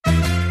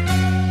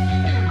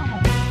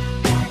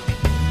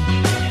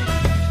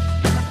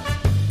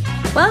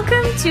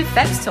Welcome to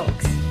FEPS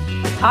Talks,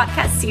 a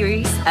podcast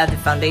series of the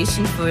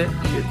Foundation for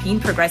European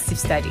Progressive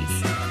Studies.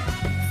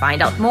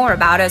 Find out more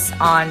about us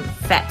on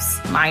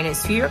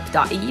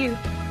feps-europe.eu.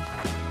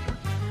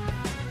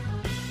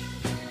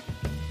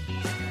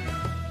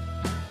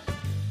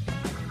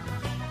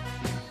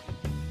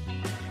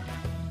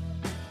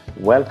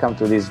 Welcome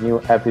to this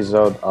new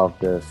episode of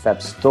the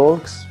FEPS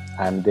Talks.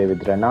 I'm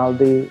David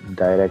Rinaldi,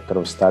 Director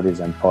of Studies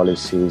and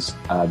Policies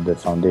at the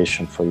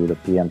Foundation for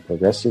European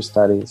Progressive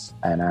Studies,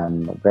 and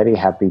I'm very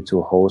happy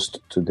to host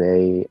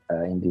today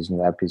in this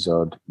new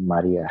episode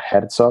Maria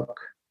Herzog.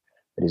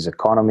 She is an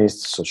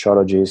economist,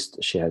 sociologist.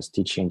 She has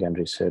teaching and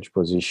research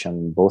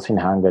position both in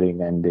Hungary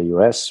and the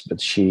US, but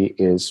she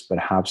is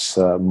perhaps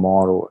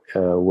more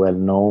well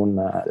known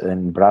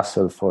in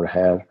Brussels for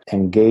her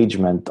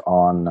engagement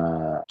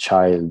on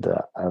child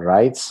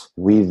rights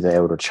with the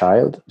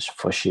Eurochild.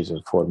 For she's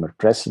a former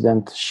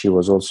president. She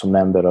was also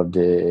member of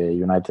the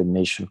United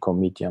Nations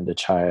Committee on the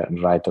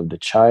Right of the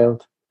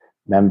Child,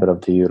 member of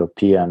the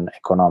European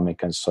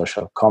Economic and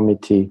Social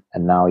Committee,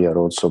 and now you're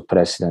also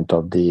president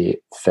of the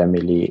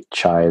Family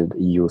Child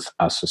Youth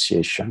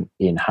Association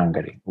in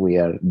Hungary. We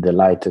are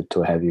delighted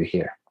to have you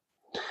here.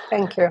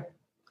 Thank you.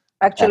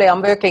 Actually,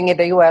 I'm working in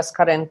the US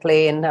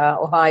currently in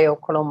Ohio,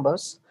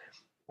 Columbus,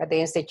 at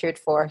the Institute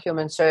for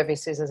Human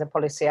Services as a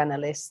policy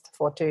analyst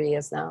for 2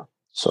 years now.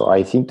 So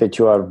I think that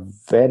you are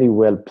very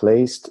well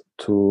placed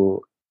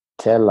to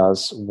tell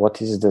us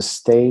what is the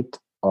state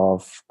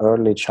of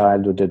early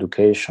childhood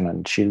education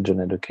and children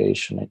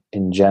education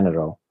in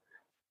general,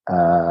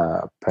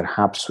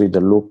 perhaps with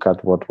a look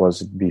at what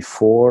was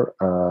before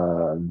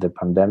the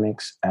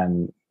pandemics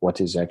and what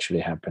is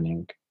actually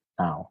happening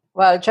now.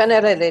 Well,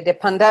 generally, the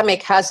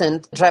pandemic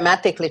hasn't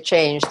dramatically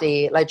changed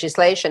the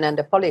legislation and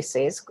the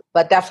policies,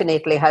 but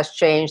definitely has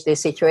changed the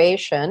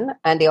situation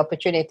and the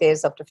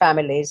opportunities of the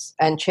families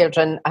and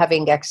children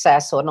having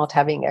access or not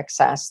having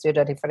access to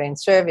the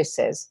different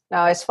services.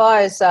 Now, as far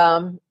as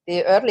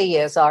the early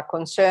years are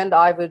concerned,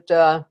 I would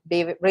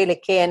be really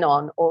keen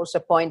on also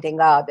pointing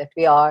out that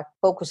we are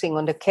focusing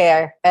on the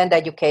care and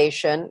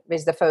education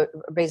with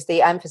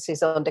the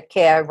emphasis on the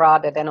care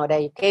rather than on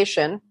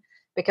education,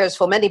 because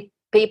for many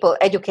people,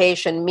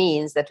 education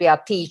means that we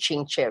are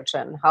teaching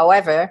children.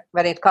 However,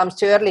 when it comes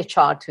to early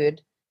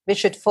childhood, we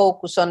should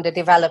focus on the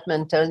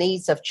developmental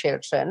needs of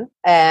children,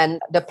 and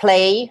the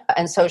play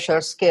and social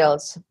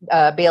skills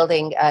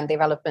building and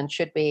development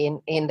should be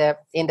in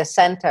the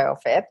center of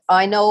it.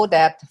 I know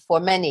that for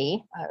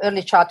many,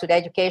 early childhood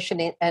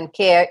education and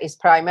care is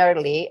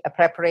primarily a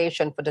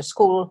preparation for the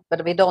school,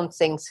 but we don't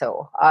think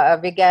so.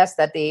 We guess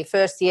that the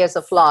first years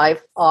of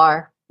life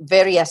are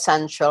very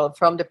essential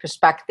from the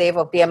perspective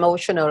of the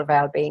emotional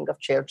well-being of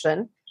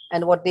children.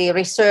 And what the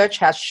research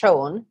has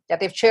shown,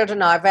 that if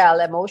children are well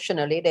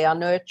emotionally, they are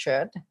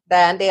nurtured,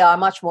 then they are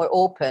much more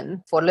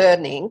open for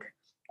learning.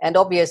 And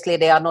obviously,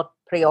 they are not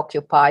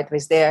preoccupied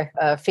with their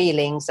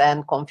feelings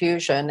and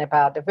confusion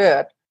about the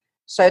world.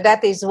 So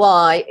that is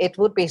why it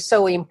would be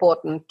so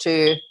important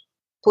to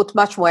put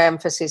much more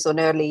emphasis on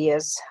early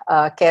years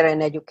care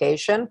and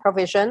education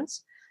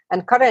provisions.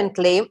 And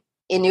currently,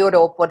 in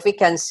Europe, what we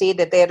can see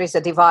that there is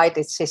a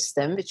divided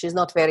system, which is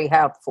not very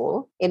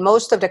helpful. In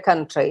most of the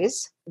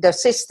countries, the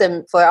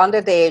system for under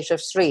the age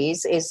of 3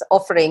 is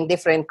offering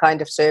different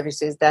kind of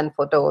services than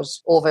for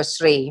those over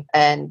 3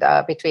 and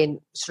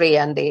between 3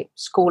 and the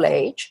school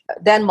age.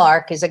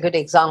 Denmark is a good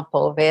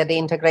example where the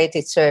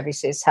integrated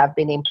services have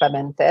been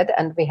implemented,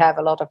 and we have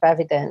a lot of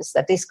evidence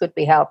that this could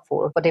be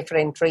helpful for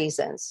different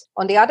reasons.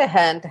 On the other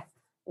hand,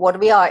 what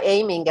we are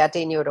aiming at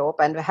in Europe,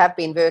 and we have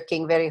been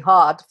working very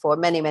hard for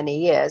many, many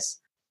years,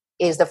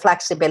 is the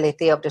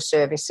flexibility of the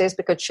services,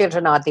 because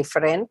children are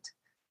different,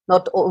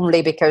 not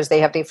only because they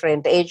have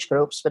different age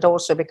groups, but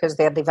also because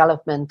their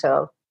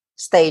developmental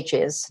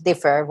stages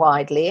differ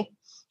widely,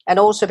 and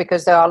also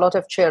because there are a lot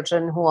of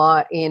children who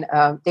are in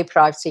a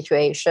deprived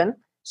situation,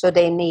 so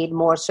they need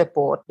more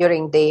support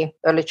during the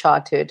early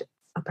childhood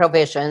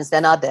provisions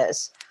than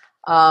others.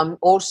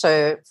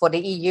 Also, for the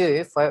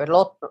EU, for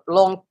a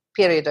long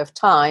period of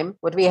time,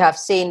 what we have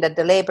seen that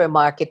the labor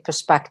market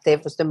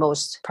perspective was the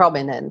most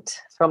prominent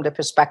from the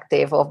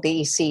perspective of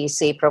the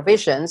ECEC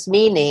provisions,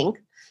 meaning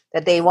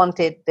that they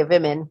wanted the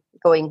women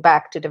going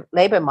back to the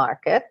labor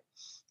market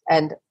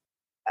and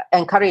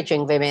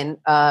encouraging women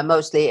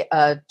mostly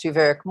to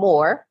work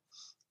more,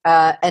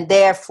 and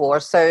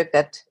therefore so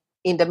that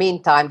in the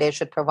meantime, they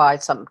should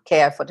provide some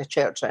care for the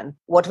children.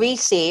 What we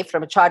see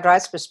from a child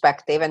rights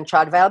perspective and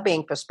child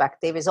well-being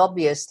perspective is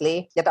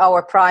obviously that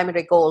our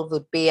primary goal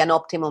would be an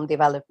optimum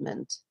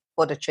development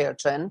for the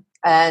children.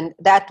 And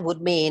that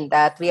would mean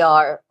that we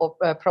are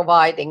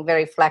providing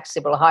very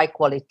flexible, high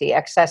quality,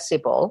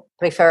 accessible,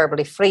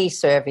 preferably free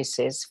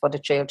services for the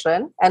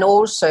children, and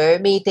also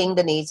meeting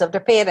the needs of the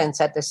parents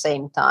at the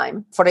same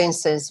time. For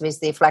instance, with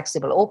the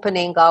flexible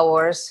opening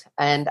hours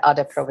and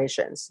other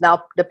provisions.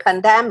 Now, the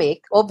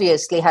pandemic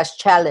obviously has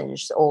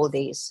challenged all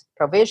these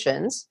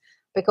provisions,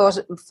 because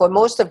for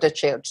most of the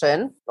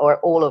children, or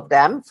all of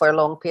them, for a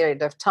long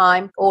period of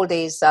time, all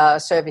these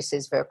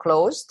services were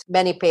closed.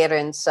 Many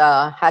parents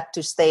had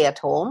to stay at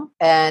home,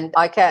 and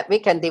we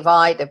can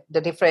divide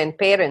the different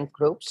parent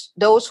groups.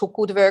 Those who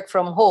could work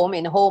from home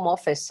in home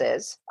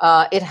offices,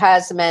 it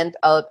has meant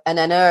an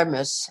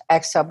enormous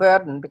extra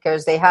burden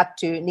because they had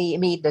to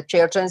meet the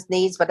children's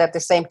needs, but at the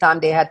same time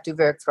they had to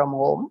work from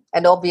home.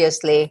 And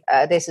obviously,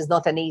 this is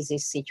not an easy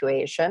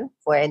situation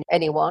for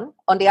anyone.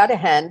 On the other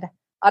hand,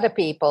 other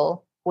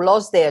people who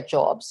lost their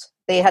jobs,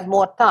 they had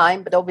more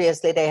time, but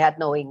obviously they had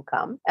no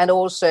income. And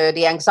also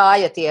the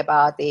anxiety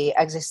about the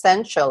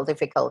existential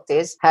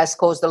difficulties has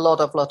caused a lot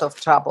of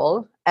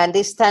trouble. And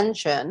this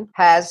tension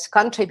has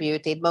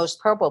contributed most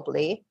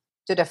probably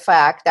to the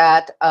fact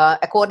that,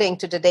 according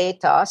to the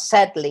data,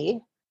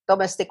 sadly,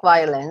 domestic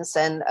violence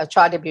and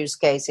child abuse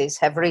cases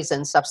have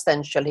risen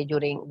substantially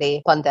during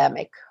the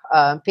pandemic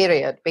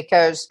period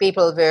because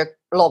people were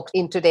locked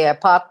into their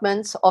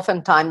apartments,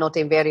 oftentimes not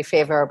in very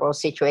favorable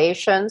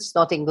situations,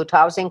 not in good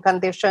housing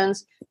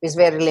conditions, with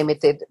very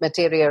limited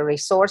material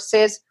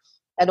resources.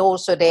 And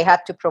also they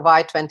had to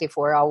provide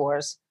 24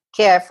 hours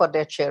care for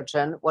their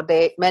children, what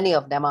many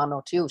of them are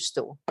not used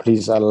to.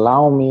 Please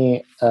allow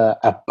me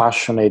a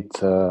passionate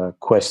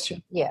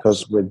question. Yes.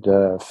 Because with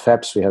the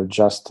FEPS, we have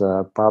just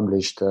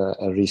published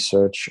a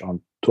research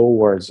on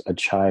Towards a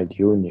Child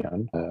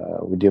Union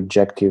with the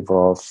objective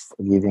of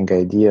giving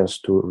ideas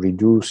to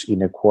reduce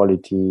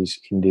inequalities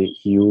in the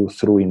EU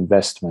through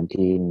investment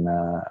in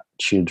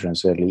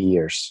children's early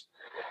years.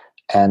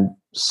 And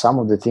some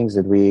of the things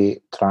that we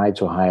try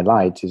to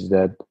highlight is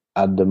that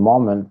at the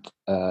moment,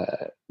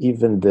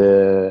 even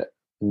the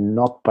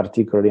not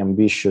particularly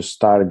ambitious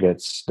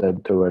targets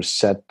that were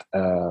set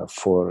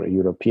for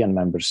European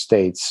member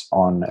states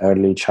on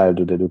early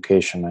childhood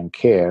education and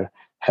care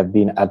have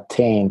been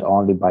attained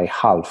only by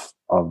half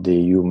of the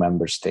EU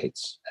member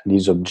states. And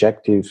these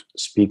objectives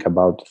speak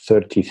about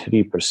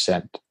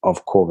 33%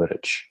 of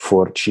coverage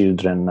for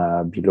children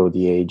below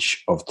the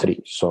age of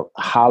 3. So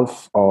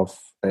half of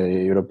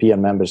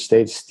European member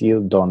states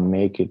still don't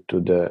make it to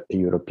the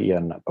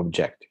European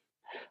objective.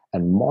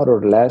 And more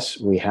or less,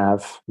 we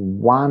have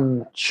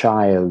 1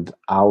 child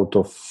out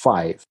of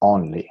 5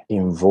 only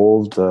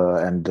involved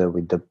and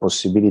with the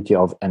possibility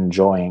of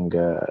enjoying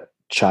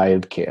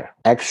childcare.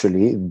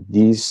 Actually,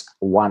 this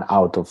 1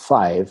 out of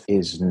 5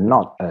 is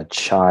not a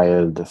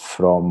child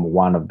from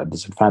one of the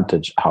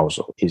disadvantaged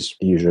households. Is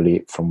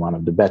usually from one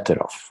of the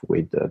better off,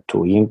 with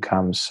 2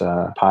 incomes,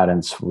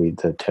 parents with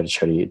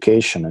tertiary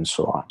education, and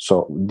so on.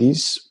 So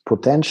this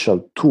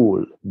potential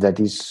tool that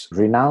is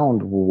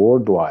renowned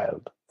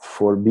worldwide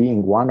for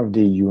being one of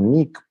the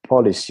unique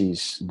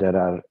policies that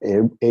are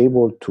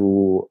able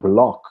to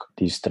block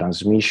this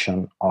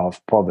transmission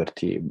of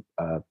poverty,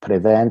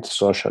 prevent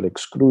social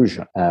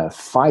exclusion,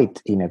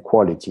 fight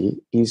inequality,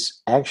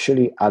 is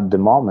actually at the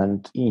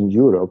moment in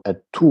Europe a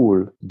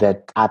tool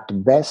that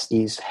at best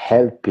is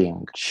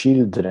helping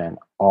children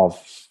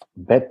of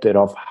better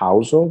off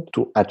household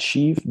to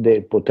achieve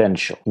their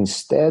potential,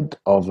 instead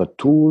of a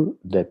tool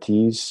that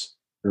is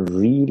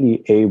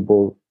really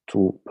able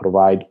to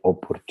provide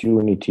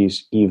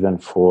opportunities even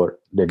for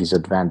the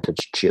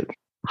disadvantaged children.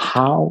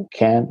 How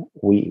can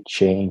we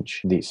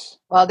change this?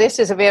 Well, this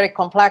is a very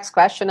complex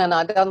question, and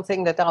I don't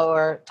think that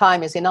our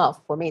time is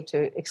enough for me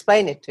to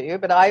explain it to you,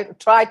 but I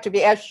tried to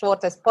be as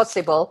short as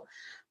possible,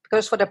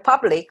 because for the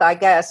public, I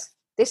guess,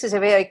 this is a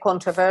very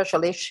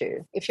controversial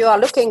issue. If you are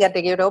looking at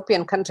the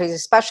European countries,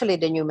 especially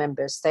the new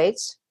member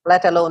states,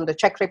 let alone the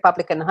Czech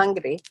Republic and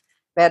Hungary,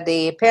 where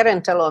the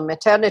parental or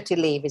maternity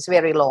leave is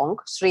very long,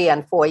 3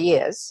 and 4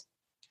 years,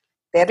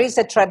 there is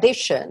a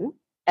tradition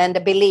and a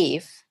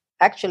belief,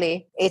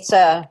 actually it's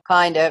a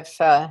kind of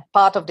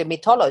part of the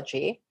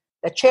mythology,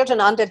 that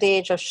children under the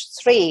age of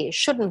 3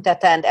 shouldn't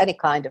attend any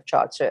kind of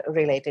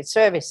child-related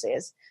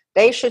services.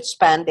 They should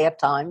spend their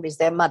time with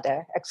their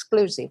mother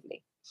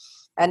exclusively.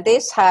 And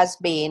this has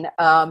been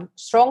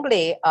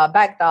strongly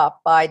backed up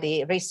by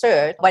the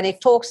research when it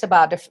talks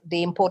about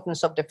the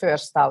importance of the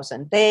first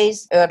 1,000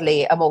 days,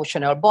 early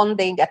emotional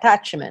bonding,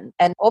 attachment.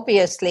 And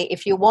obviously,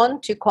 if you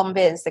want to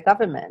convince the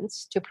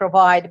governments to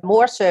provide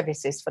more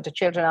services for the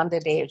children under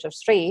the age of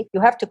 3, you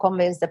have to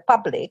convince the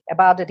public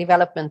about the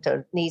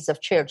developmental needs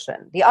of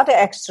children. The other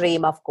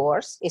extreme, of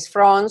course, is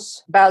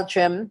France,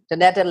 Belgium, the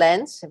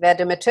Netherlands, where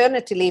the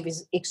maternity leave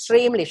is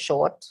extremely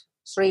short,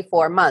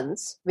 3-4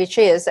 months, which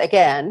is,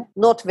 again,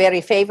 not very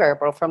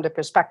favorable from the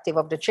perspective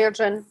of the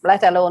children,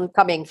 let alone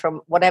coming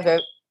from whatever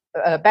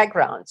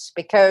backgrounds,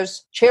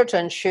 because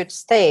children should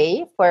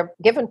stay for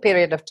a given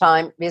period of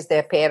time with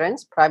their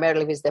parents,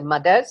 primarily with their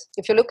mothers.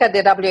 If you look at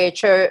the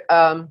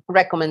WHO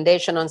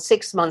recommendation on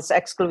 6 months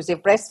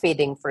exclusive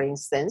breastfeeding, for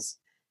instance,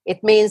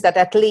 it means that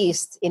at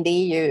least in the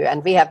EU,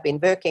 and we have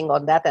been working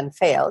on that and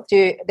failed,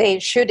 they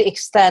should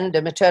extend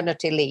the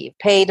maternity leave,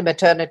 paid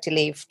maternity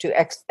leave, to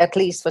at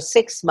least for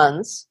 6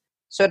 months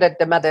so that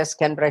the mothers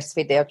can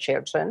breastfeed their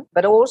children.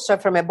 But also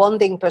from a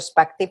bonding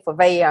perspective for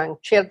very young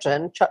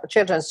children,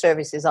 children's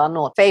services are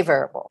not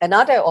favorable.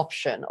 Another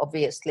option,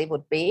 obviously,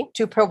 would be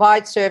to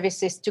provide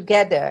services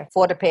together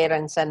for the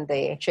parents and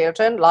the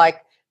children,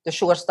 like the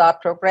Sure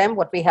Start program,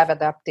 what we have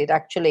adopted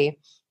actually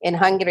in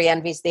Hungary,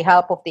 and with the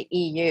help of the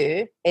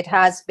EU, it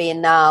has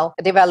been now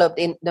developed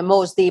in the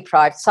most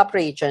deprived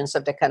sub-regions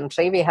of the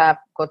country. We have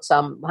got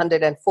some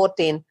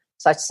 114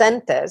 such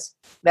centers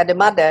where the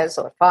mothers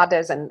or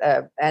fathers and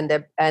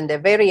the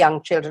very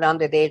young children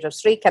under the age of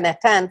 3 can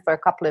attend for a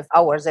couple of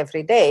hours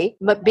every day,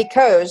 but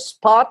because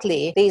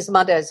partly these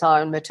mothers are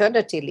on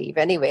maternity leave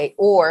anyway,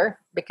 or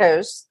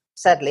because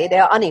sadly they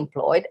are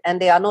unemployed and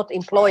they are not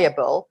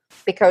employable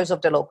because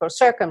of the local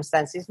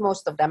circumstances.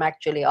 Most of them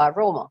actually are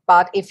Roma.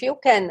 But if you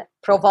can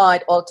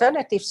provide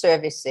alternative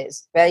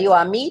services where you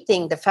are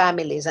meeting the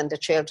families and the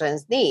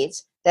children's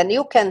needs, then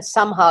you can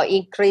somehow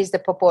increase the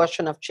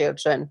proportion of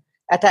children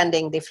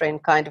attending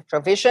different kind of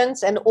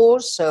provisions, and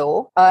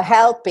also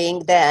helping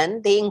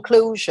then the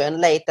inclusion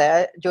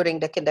later during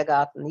the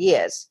kindergarten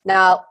years.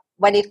 Now,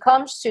 when it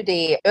comes to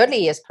the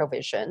early years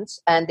provisions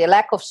and the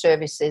lack of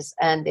services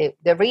and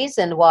the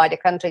reason why the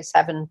countries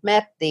haven't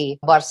met the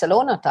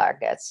Barcelona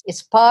targets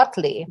is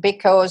partly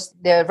because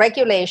the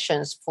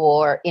regulations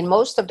in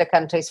most of the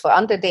countries for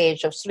under the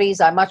age of 3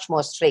 are much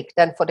more strict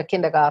than for the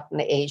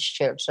kindergarten age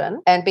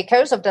children. And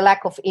because of the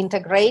lack of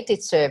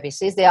integrated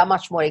services, they are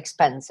much more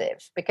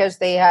expensive because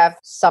they have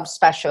some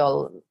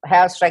special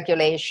health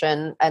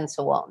regulation and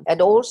so on.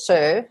 And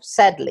also,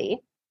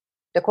 sadly,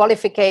 the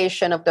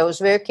qualification of those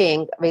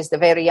working with the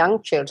very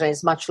young children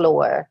is much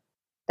lower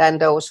than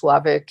those who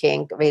are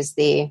working with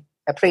the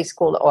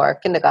preschool or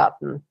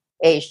kindergarten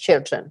age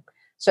children.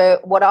 So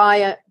what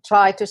I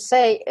try to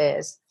say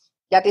is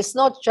that it's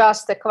not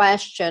just a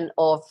question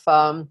of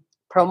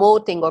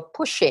promoting or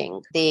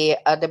pushing the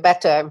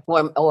better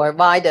or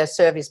wider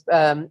service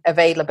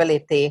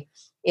availability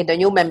in the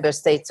new member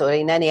states or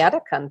in any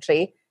other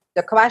country.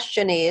 The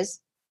question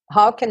is,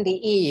 how can the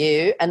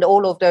EU and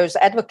all of those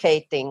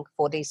advocating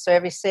for these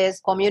services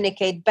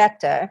communicate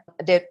better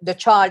the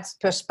child's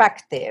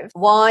perspective?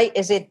 Why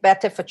is it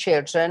better for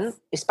children,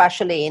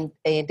 especially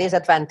in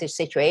disadvantaged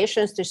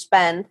situations, to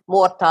spend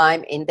more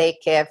time in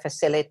daycare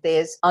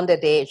facilities under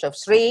the age of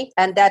 3?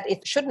 And that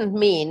it shouldn't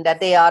mean that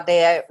they are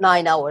there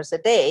 9 hours a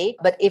day,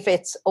 but if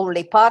it's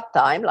only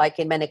part-time, like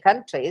in many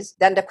countries,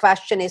 then the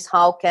question is,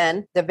 how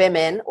can the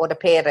women or the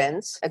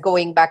parents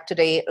going back to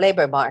the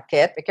labor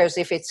market? Because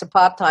if it's a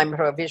part-time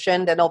provision,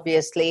 then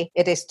obviously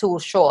it is too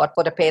short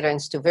for the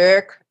parents to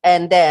work.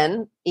 And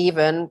then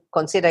even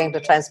considering the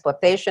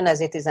transportation,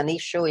 as it is an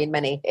issue in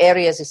many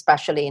areas,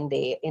 especially in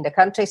the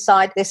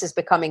countryside, this is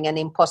becoming an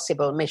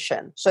impossible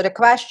mission. So the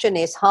question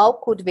is, how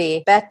could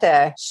we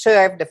better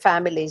serve the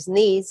family's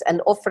needs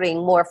and offering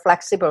more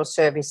flexible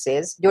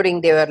services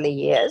during the early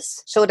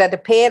years so that the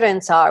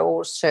parents are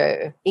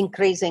also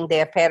increasing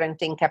their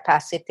parenting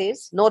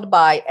capacities, not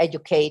by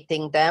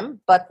educating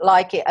them, but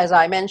like, as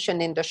I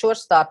mentioned in the Sure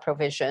Start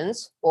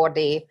provisions or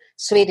the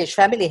Swedish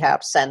Family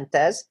Help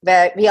Centers,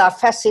 where we are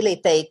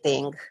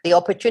facilitating the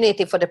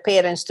opportunity for the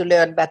parents to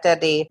learn better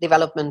the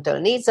developmental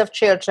needs of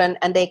children,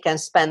 and they can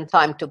spend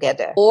time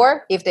together.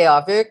 Or if they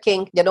are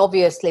working, then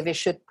obviously we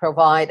should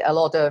provide a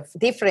lot of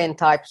different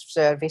types of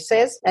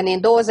services. And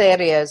in those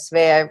areas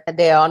where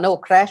there are no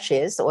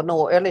crashes or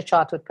no early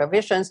childhood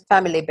provisions,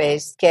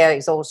 family-based care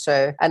is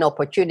also an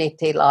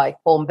opportunity, like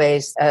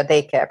home-based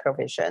daycare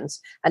provisions.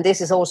 And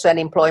this is also an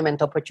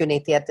employment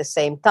opportunity at the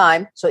same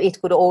time. So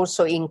it could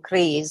also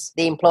increase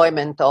the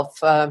employment of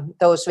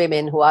those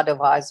women who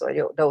otherwise,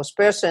 or those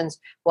persons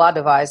who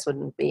otherwise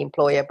wouldn't be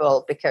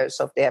employable because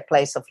of their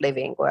place of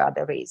living or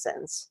other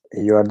reasons.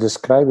 You are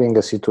describing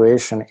a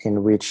situation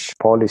in which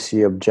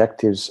policy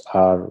objectives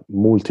are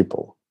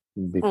multiple,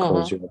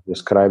 because you're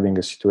describing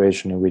a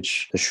situation in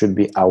which there should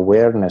be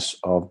awareness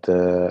of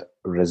the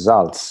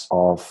results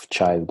of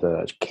child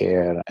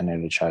care and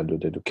early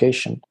childhood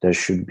education. There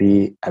should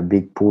be a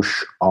big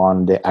push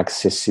on the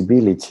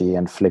accessibility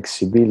and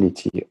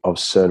flexibility of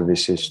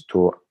services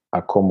to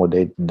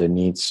accommodate the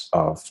needs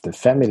of the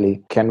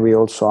family. Can we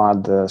also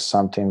add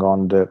something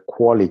on the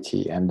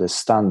quality and the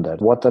standard?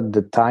 What are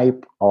the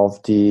type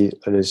of the,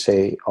 let's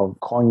say, of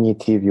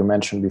cognitive, you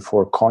mentioned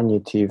before,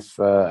 cognitive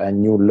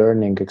and new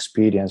learning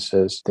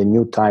experiences, the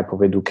new type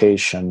of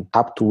education,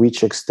 up to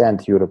which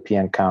extent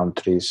European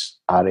countries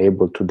are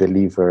able to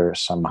deliver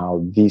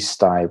somehow this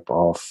type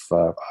of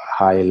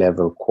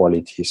high-level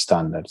quality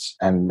standards,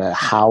 and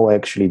how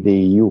actually the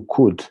EU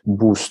could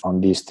boost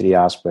on these three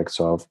aspects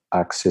of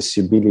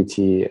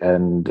accessibility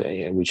and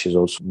which is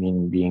also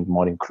being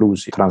more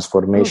inclusive,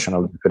 transformation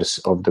of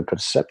the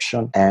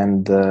perception,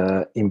 and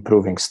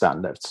improving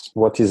standards.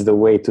 What is the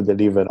way to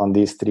deliver on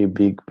these three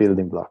big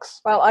building blocks?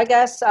 Well, I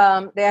guess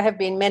there have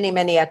been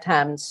many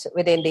attempts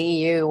within the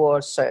EU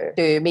also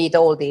to meet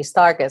all these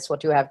targets,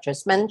 what you have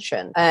just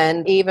mentioned.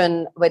 And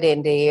even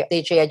within the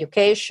DG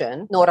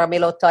Education, Nora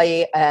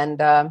Milotai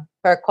and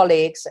her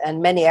colleagues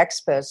and many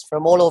experts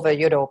from all over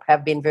Europe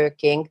have been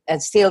working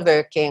and still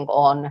working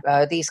on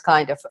these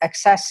kind of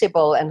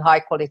accessible and high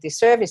quality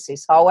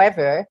services.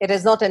 However, it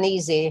is not an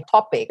easy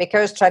topic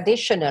because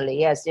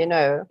traditionally, as you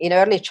know, in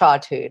early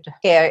childhood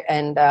care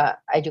and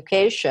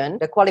education,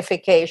 the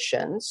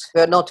qualifications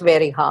were not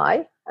very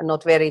high and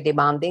not very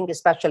demanding,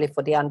 especially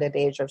for the under the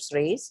age of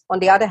 3. On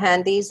the other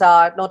hand, these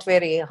are not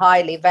very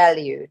highly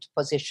valued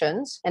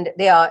positions, and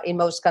they are in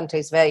most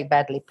countries very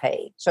badly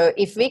paid. So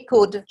if we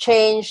could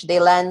change the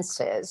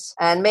lenses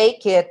and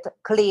make it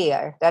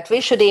clear that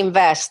we should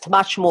invest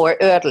much more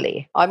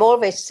early. I'm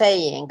always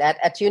saying that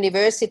at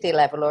university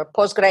level or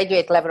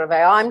postgraduate level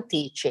where I'm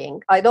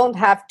teaching, I don't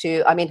have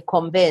to,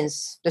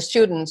 convince the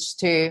students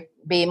to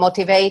be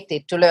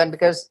motivated to learn,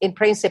 because in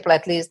principle,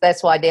 at least,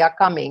 that's why they are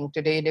coming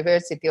to the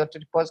university or to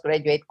the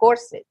postgraduate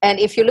courses. And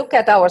if you look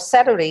at our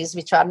salaries,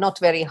 which are not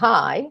very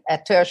high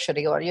at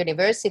tertiary or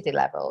university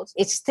levels,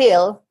 it's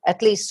still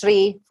at least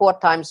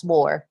 3-4 times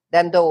more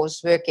than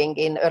those working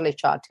in early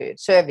childhood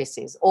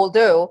services,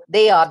 although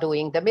they are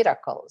doing the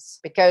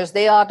miracles because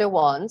they are the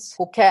ones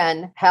who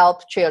can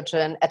help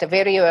children at a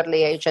very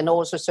early age and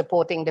also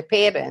supporting the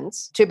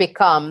parents to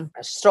become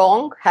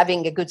strong,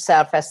 having a good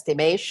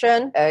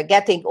self-estimation,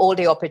 getting all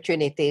the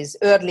opportunities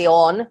early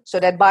on so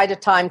that by the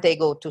time they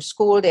go to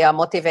school, they are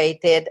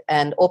motivated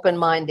and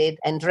open-minded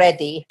and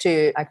ready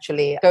to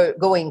actually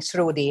going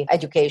through the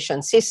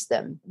education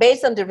system.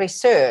 Based on the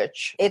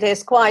research, it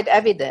is quite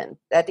evident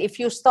that if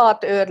you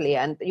start early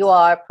and you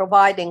are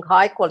providing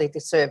high quality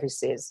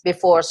services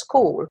before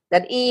school,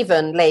 that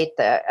even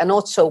later a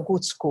not so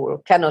good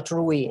school cannot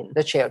ruin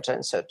the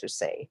children, so to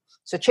say.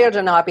 So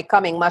children are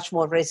becoming much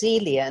more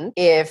resilient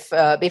if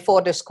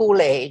before the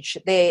school age,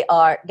 they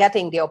are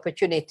getting the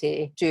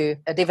opportunity to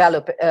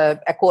develop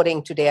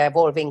according to their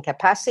evolving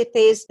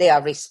capacities. They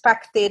are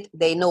respected,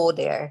 they know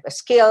their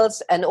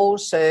skills, and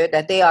also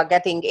that they are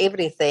getting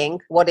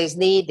everything what is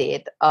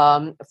needed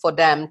for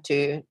them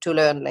to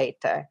learn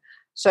later.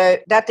 So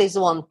that is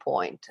one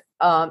point.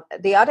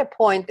 The other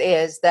point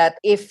is that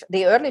if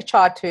the early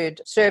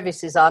childhood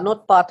services are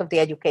not part of the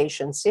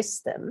education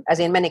system, as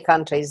in many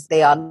countries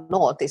they are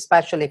not,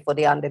 especially for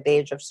the under the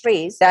age of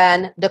 3,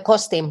 then the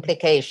cost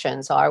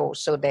implications are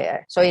also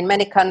there. So in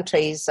many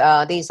countries,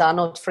 these are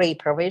not free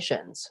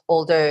provisions,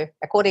 although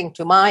according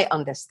to my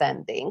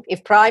understanding,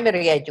 if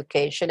primary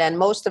education and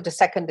most of the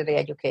secondary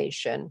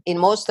education in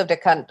most of the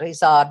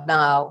countries are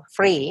now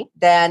free,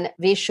 then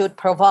we should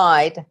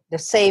provide the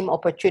same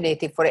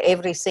opportunity for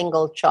every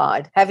single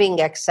child having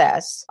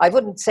access. I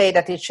wouldn't say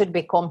that it should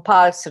be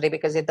compulsory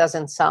because it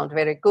doesn't sound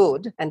very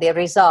good. And the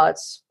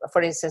results,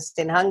 for instance,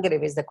 in Hungary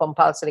with the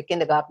compulsory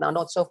kindergarten are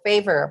not so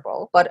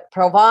favorable. But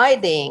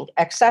providing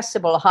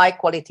accessible, high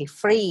quality,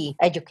 free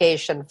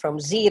education from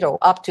 0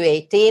 up to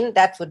 18,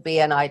 that would be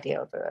an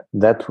ideal world.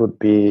 That would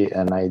be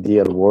an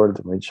ideal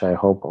world, which I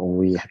hope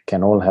we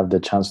can all have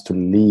the chance to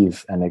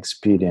live and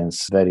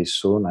experience very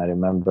soon. I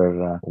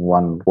remember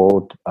one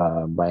quote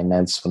by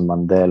Nelson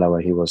Mandela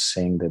where he was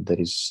saying that there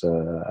is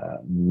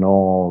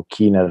no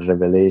keener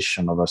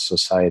revelation of a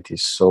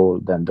society's soul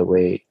than the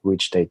way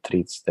which they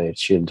treat their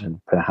children.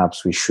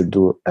 Perhaps we should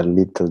do a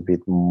little bit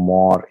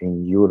more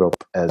in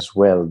Europe as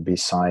well,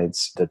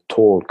 besides the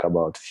talk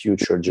about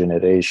future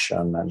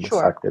generation and the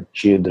fact that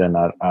children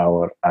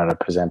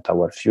represent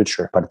our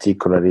future.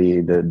 Particularly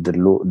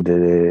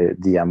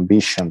the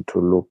ambition to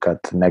look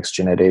at next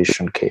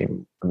generation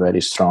came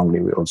very strongly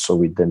also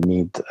with the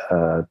need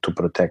to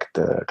protect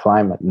the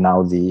climate.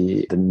 Now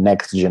the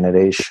next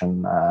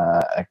generation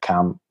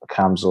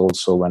comes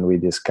also when we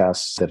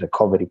discuss the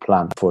recovery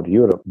plan for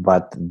Europe,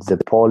 but the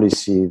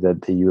policy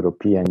that the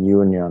European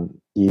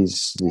Union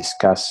is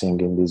discussing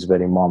in this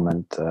very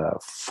moment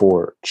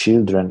for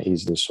children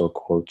is the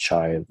so-called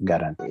child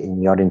guarantee.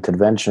 In your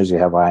interventions, you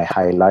have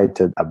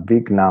highlighted a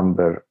big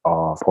number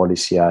of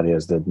policy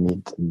areas that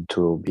need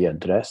to be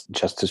addressed.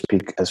 Just to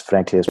speak as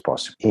frankly as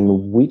possible,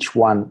 in which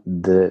one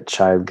the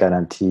child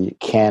guarantee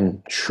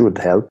should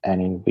help,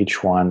 and in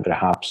which one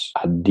perhaps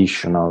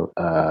additional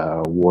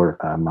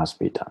work must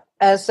be done?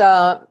 As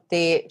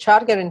the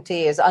child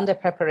guarantee is under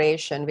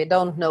preparation, we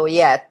don't know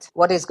yet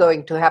what is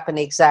going to happen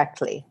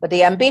exactly. But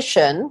the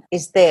ambition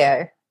is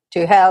there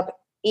to help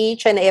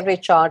each and every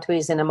child who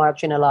is in a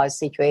marginalized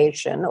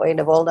situation or in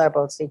a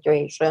vulnerable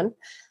situation,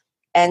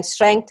 and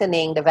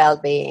strengthening the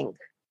well-being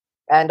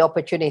and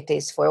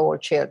opportunities for all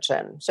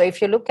children. So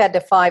if you look at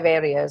the 5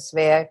 areas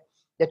where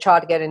the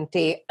child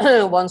guarantee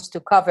wants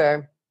to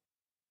cover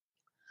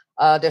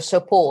the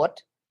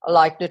support,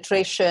 like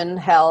nutrition,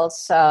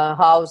 health,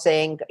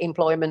 housing,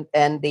 employment,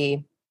 and the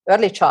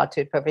early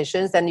childhood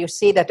provisions, then you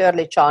see that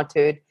early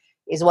childhood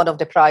is one of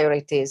the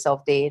priorities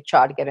of the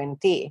child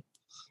guarantee.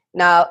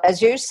 Now,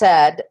 as you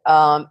said,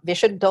 we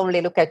shouldn't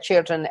only look at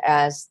children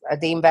as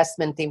the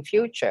investment in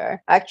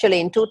future. Actually,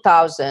 in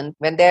 2000,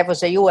 when there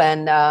was a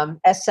UN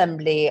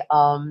assembly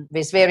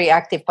with very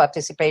active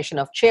participation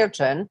of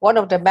children, one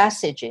of the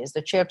messages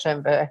the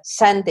children were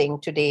sending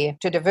to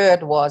the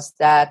world was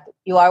that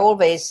you are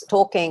always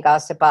talking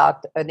us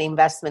about an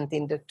investment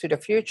to the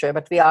future,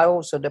 but we are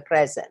also the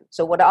present.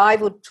 So what I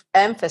would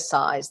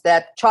emphasize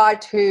that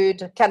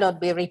childhood cannot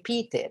be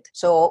repeated.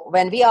 So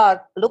when we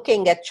are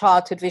looking at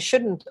childhood, we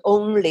shouldn't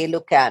only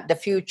look at the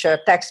future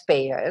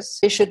taxpayers.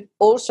 We should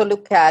also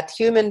look at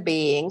human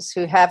beings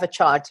who have a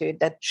childhood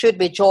that should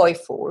be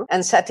joyful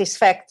and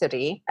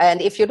satisfactory.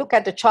 And if you look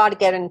at the child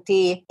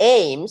guarantee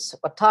aims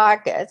or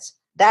targets,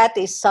 that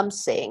is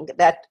something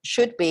that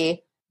should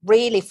be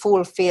really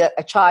fulfill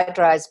a child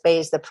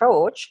rights-based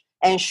approach,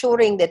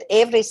 ensuring that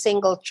every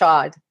single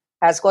child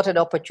has got an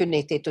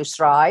opportunity to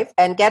thrive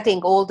and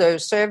getting all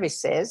those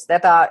services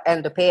that are,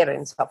 and the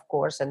parents, of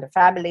course, and the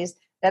families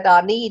that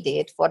are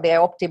needed for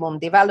their optimum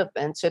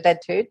development so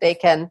that they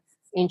can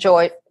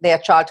enjoy their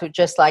childhood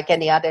just like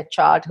any other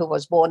child who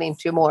was born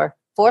into more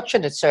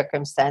fortunate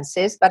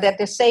circumstances. But at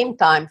the same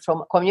time,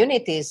 from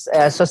communities,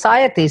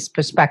 society's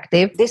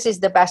perspective, this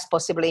is the best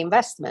possible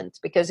investment,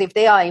 because if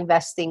they are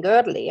investing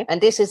early,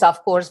 and this is,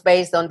 of course,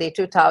 based on the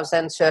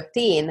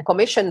 2013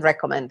 Commission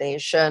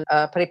recommendation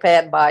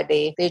prepared by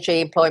the DG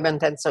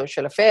Employment and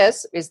Social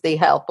Affairs with the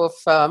help of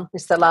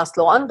Mr.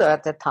 Laszlo Andor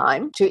at the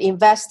time, to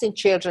invest in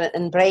children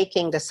and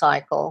breaking the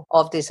cycle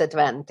of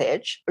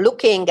disadvantage,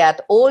 looking at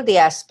all the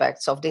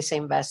aspects of this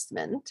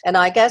investment. And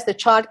I guess the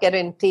child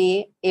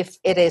guarantee, if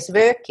it is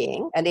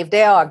working, and if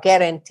there are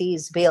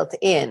guarantees built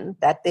in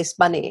that this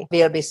money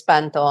will be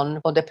spent on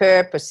the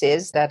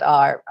purposes that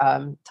are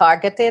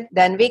targeted,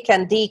 then we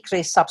can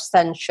decrease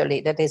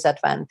substantially the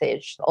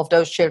disadvantage of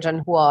those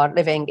children who are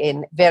living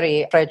in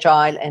very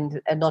fragile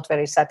and not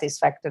very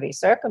satisfactory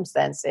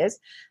circumstances.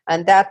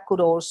 And that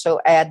could also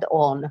add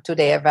on to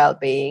their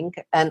well-being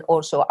and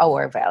also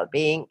our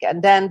well-being.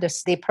 And then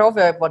the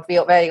proverb, what we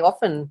very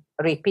often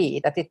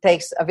repeat, that it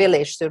takes a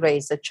village to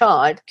raise a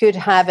child, could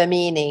have a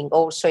meaning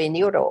also in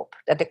Europe,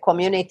 that the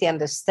community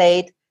and the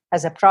state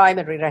has a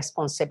primary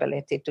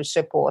responsibility to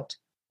support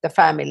the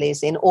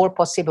families in all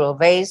possible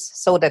ways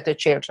so that the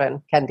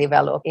children can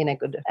develop in a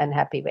good and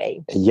happy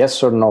way. A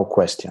yes or no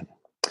question.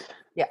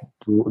 Yeah.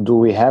 Do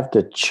we have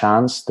the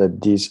chance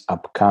that this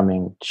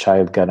upcoming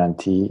child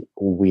guarantee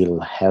will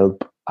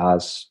help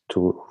us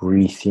to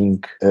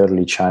rethink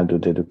early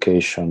childhood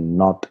education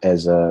not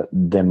as a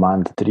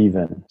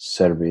demand-driven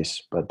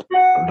service, but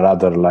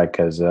rather like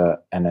as an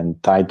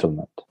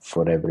entitlement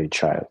for every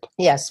child?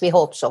 Yes, we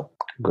hope so.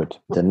 Good.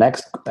 The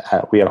next,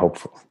 we are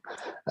hopeful.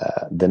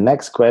 The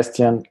next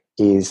question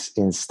is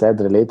instead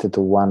related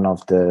to one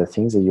of the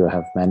things that you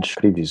have mentioned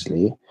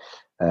previously,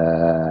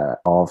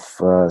 of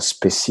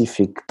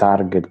specific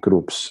target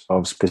groups,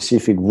 of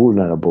specific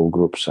vulnerable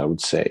groups, I would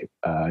say.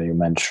 You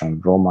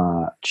mentioned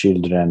Roma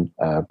children,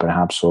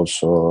 perhaps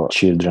also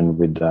children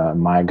with a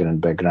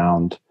migrant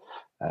background.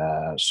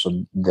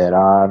 So there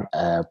are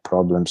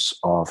problems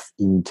of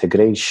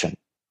integration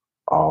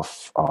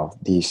of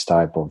these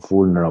type of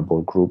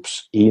vulnerable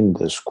groups in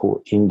the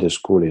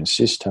schooling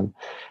system.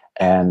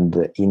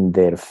 And in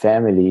their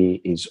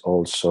family is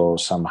also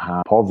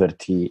somehow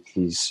poverty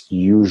is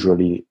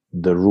usually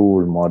the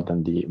rule more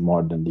than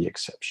the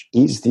exception.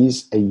 Is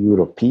this a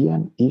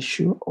European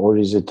issue or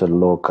is it a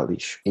local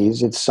issue?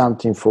 Is it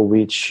something for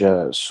which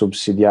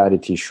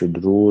subsidiarity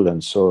should rule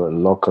and so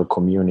local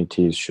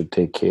communities should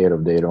take care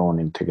of their own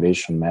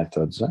integration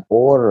methods?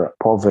 Or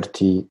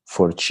poverty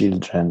for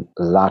children,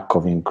 lack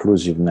of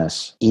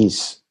inclusiveness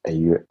is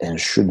and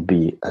should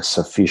be a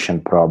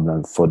sufficient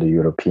problem for the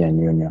European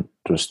Union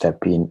to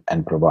step in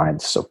and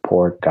provide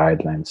support,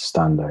 guidelines,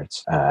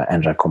 standards,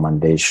 and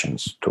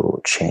recommendations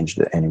to change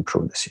and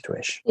improve the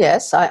situation?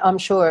 Yes, I'm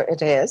sure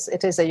it is.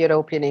 It is a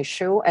European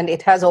issue, and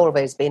it has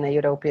always been a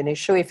European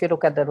issue. If you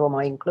look at the Roma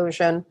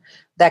inclusion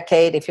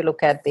decade, if you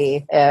look at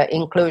the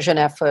inclusion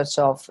efforts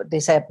of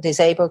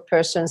disabled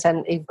persons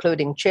and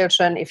including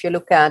children, if you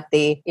look at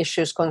the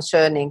issues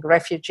concerning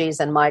refugees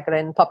and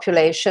migrant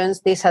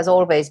populations, this has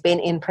always been,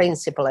 in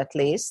principle at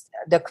least.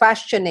 The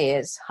question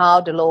is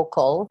how the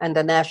local and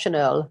the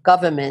national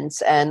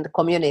governments and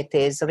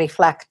communities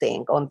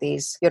reflecting on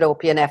these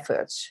European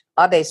efforts.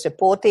 Are they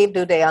supportive?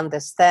 Do they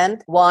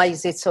understand? Why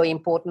is it so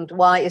important?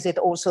 Why is it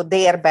also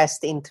their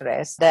best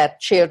interest that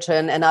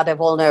children and other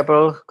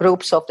vulnerable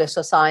groups of the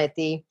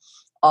society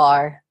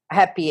are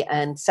happy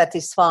and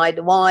satisfied?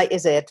 Why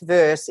is it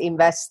worth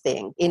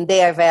investing in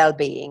their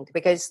well-being?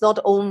 Because it's not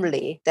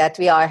only that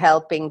we are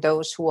helping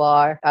those who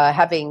are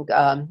having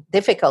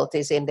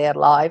difficulties in their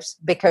lives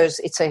because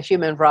it's a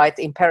human right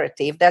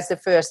imperative. That's the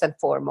first and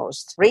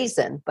foremost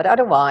reason. But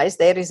otherwise,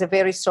 there is a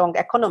very strong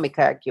economic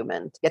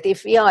argument that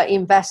if we are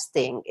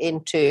investing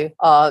into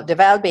the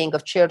well-being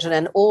of children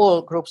and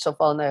all groups of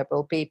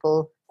vulnerable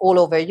people all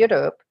over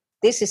Europe,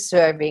 this is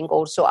serving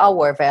also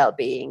our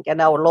well-being and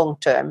our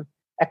long-term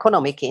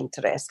economic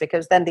interest,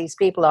 because then these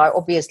people are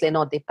obviously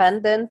not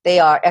dependent. They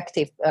are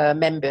active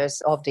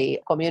members of the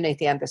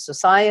community and the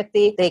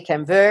society. They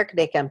can work,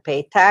 they can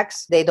pay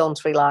tax, they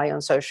don't rely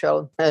on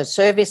social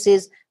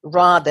services.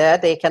 Rather,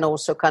 they can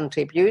also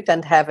contribute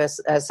and have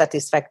a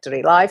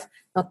satisfactory life,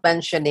 not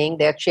mentioning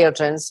their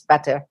children's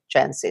better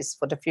chances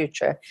for the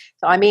future.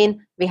 So, I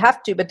mean, we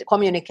have to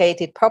communicate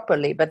it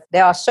properly, but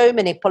there are so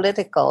many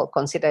political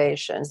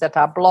considerations that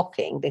are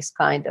blocking this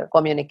kind of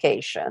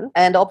communication.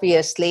 And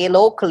obviously,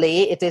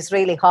 locally, it is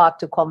really hard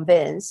to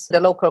convince the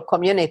local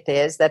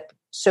communities that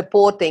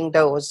supporting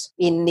those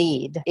in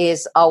need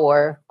is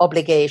our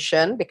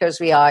obligation, because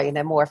we are in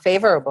a more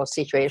favorable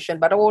situation,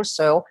 but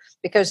also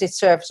because it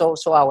serves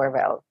also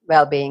our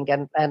well-being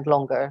and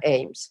longer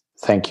aims.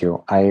 Thank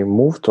you. I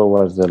move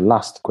towards the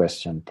last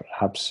question,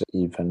 perhaps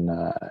even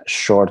a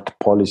short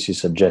policy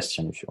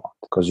suggestion, if you want,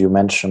 because you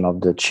mentioned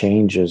of the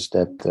changes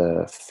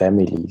that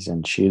families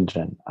and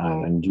children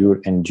are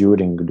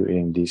enduring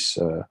during this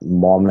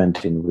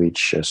moment in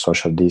which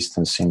social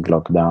distancing,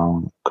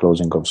 lockdown,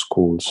 closing of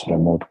schools,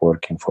 remote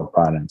working for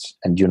parents.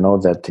 And you know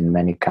that in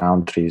many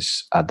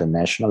countries at the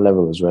national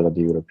level, as well as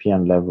the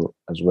European level,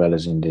 as well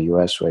as in the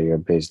US where you're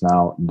based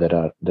now,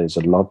 there's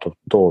a lot of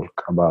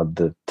talk about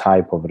the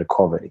type of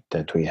recovery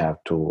that we have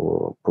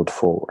to put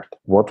forward.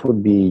 What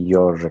would be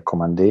your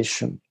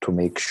recommendation to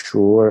make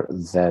sure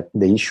that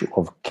the issue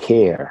of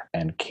care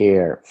and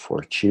care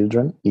for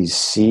children is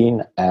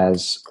seen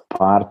as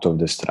part of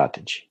the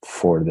strategy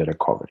for the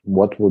recovery?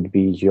 What would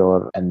be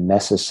your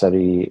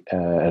necessary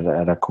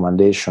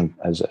recommendation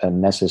as a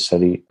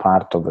necessary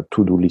part of a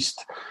to-do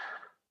list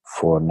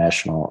for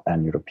national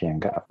and European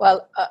government?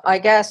 Well, I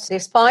guess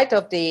despite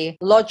of the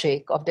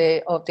logic of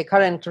the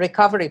current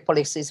recovery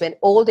policies, when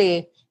all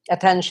the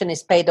attention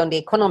is paid on the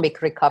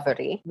economic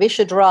recovery, we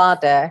should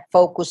rather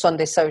focus on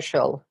the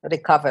social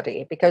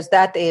recovery, because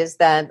that is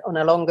that on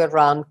a longer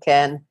run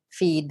can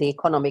feed the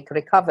economic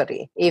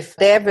recovery. If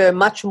there were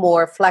much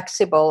more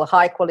flexible,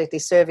 high-quality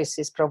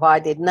services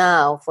provided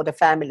now for the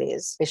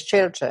families with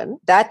children,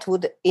 that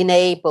would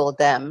enable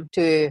them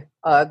to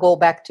go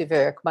back to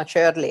work much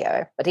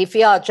earlier. But if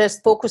we are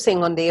just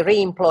focusing on the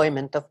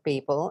re-employment of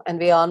people and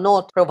we are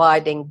not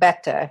providing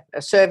better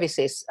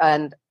services,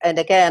 and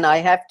again, I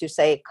have to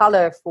say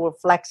colorful,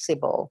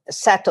 flexible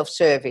set of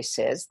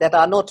services that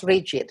are not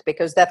rigid,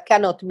 because that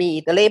cannot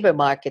meet the labor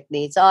market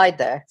needs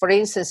either. For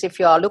instance, if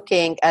you are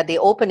looking at the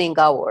opening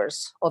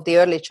hours of the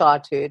early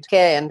childhood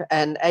care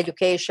and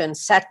education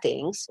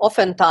settings,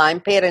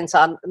 oftentimes parents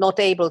are not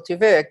able to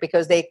work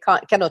because they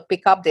cannot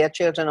pick up their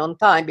children on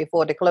time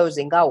before the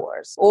closing hours.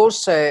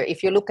 Also,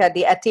 if you look at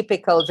the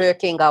atypical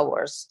working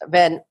hours,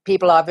 when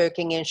people are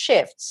working in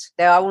shifts,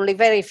 there are only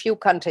very few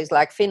countries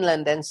like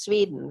Finland and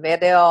Sweden where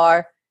there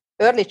are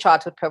early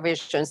childhood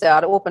provisions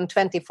that are open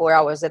 24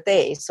 hours a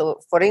day.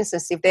 So, for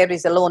instance, if there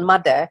is a lone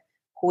mother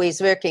who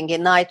is working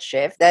in night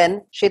shift,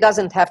 then she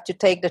doesn't have to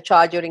take the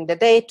child during the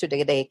day to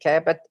the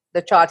daycare, but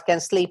the child can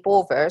sleep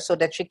over so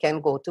that she can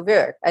go to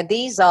work. And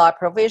these are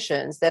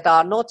provisions that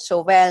are not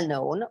so well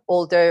known,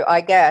 although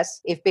I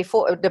guess if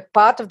before the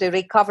part of the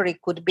recovery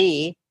could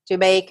be to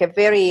make a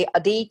very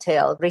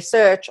detailed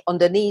research on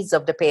the needs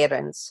of the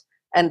parents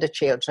and the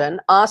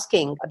children,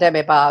 asking them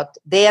about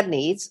their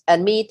needs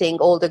and meeting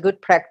all the good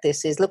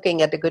practices,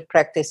 looking at the good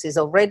practices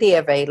already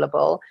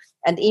available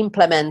and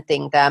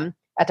implementing them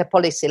at a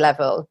policy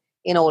level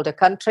in all the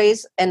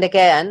countries. And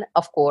again,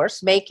 of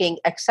course, making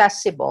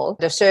accessible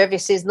the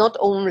services, not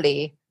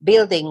only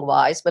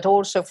building-wise, but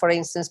also, for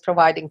instance,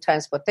 providing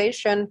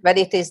transportation when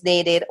it is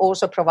needed,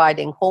 also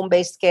providing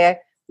home-based care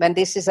when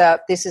this is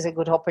a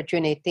good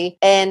opportunity,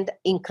 and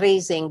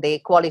increasing the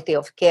quality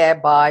of care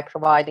by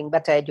providing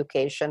better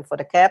education for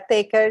the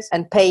caretakers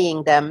and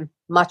paying them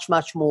much,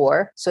 much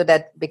more, so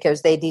that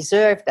because they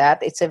deserve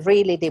that. It's a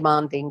really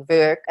demanding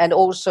work, and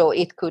also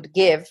it could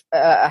give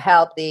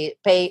help the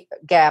pay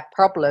gap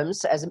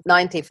problems, as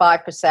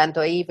 95%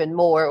 or even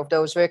more of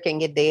those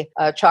working in the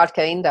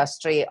childcare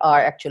industry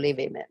are actually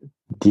women.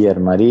 Dear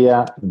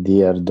Maria,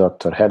 dear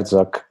Dr.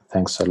 Herzog,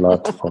 thanks a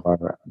lot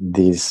for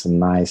this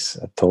nice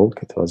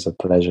talk. It was a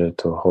pleasure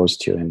to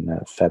host you in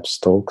FEPS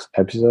Talks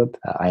episode.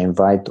 I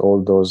invite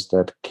all those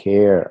that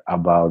care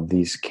about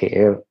this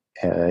care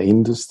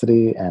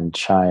industry and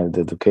child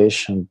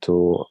education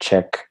to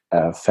check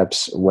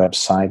FEPS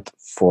website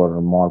for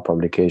more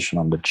publication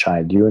on the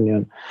Child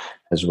Union,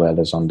 as well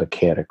as on the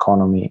care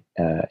economy,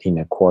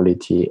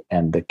 inequality,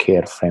 and the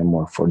care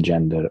framework for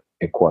gender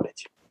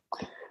equality.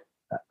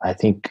 I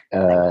think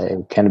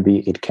it can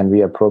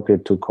be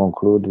appropriate to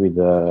conclude with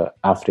the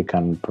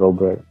African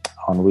proverb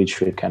on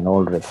which we can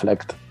all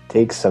reflect.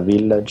 Takes a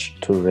village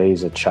to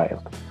raise a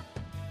child.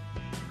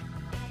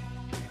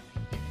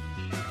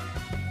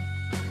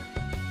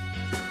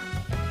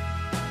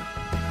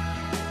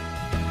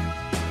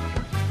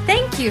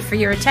 Thank you for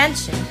your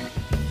attention.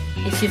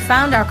 If you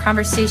found our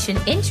conversation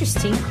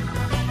interesting,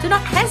 do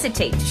not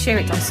hesitate to share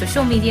it on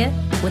social media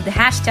with the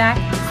hashtag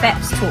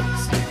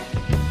FEPSTalks.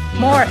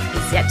 More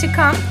is yet to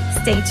come.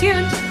 Stay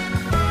tuned.